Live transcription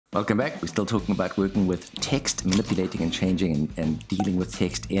Welcome back. We're still talking about working with text, manipulating and changing and dealing with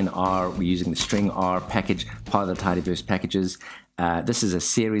text in R. We're using the stringr package, part of the tidyverse packages. This is a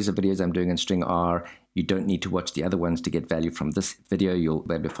series of videos I'm doing in stringr. You don't need to watch the other ones to get value from this video. You'll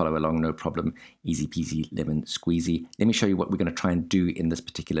be able to follow along, no problem. Easy peasy, lemon squeezy. Let me show you what we're going to try and do in this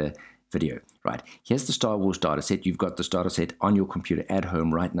particular video. Right, here's the Star Wars data set. You've got the data set on your computer at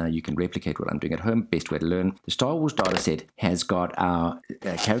home right now. You can replicate what I'm doing at home. Best way to learn. The Star Wars data set has got our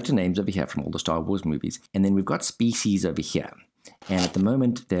character names over here from all the Star Wars movies, and then we've got species over here. And at the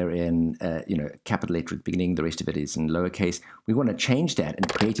moment, they're in capital letter at the beginning. The rest of it is in lowercase. We want to change that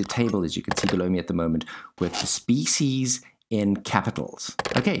and create a table, as you can see below me at the moment, with the species in capitals.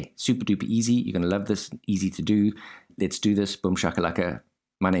 Okay, super duper easy. You're going to love this. Easy to do. Let's do this. Boom shakalaka.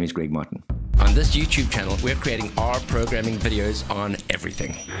 My name is Greg Martin. On this YouTube channel, we're creating R programming videos on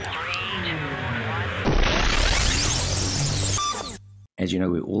everything. As you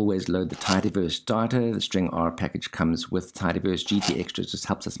know, we always load the tidyverse data. The stringr package comes with tidyverse. GT Extra just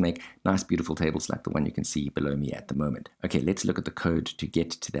helps us make nice, beautiful tables like the one you can see below me at the moment. Okay, let's look at the code to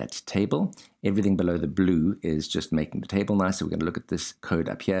get to that table. Everything below the blue is just making the table nice. So we're going to look at this code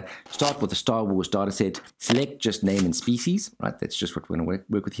up here. Start with the Star Wars data set. Select just name and species. Right, that's just what we're going to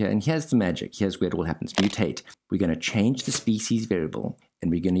work with here. And here's the magic. Here's where it all happens. Mutate. We're going to change the species variable, and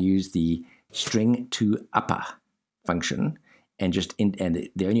we're going to use the string to upper function. And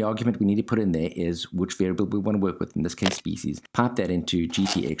the only argument we need to put in there is which variable we want to work with, in this case species. Pipe that into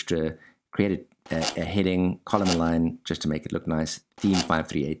GT Extra, create a heading, column and line, just to make it look nice. Theme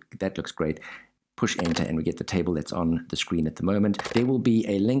 538, that looks great. Push enter and we get the table that's on the screen at the moment. There will be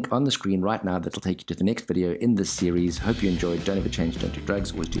a link on the screen right now that will take you to the next video in this series. Hope you enjoyed. Don't ever change, don't do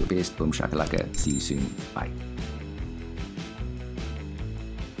drugs, always do your best. Boom shakalaka. See you soon. Bye.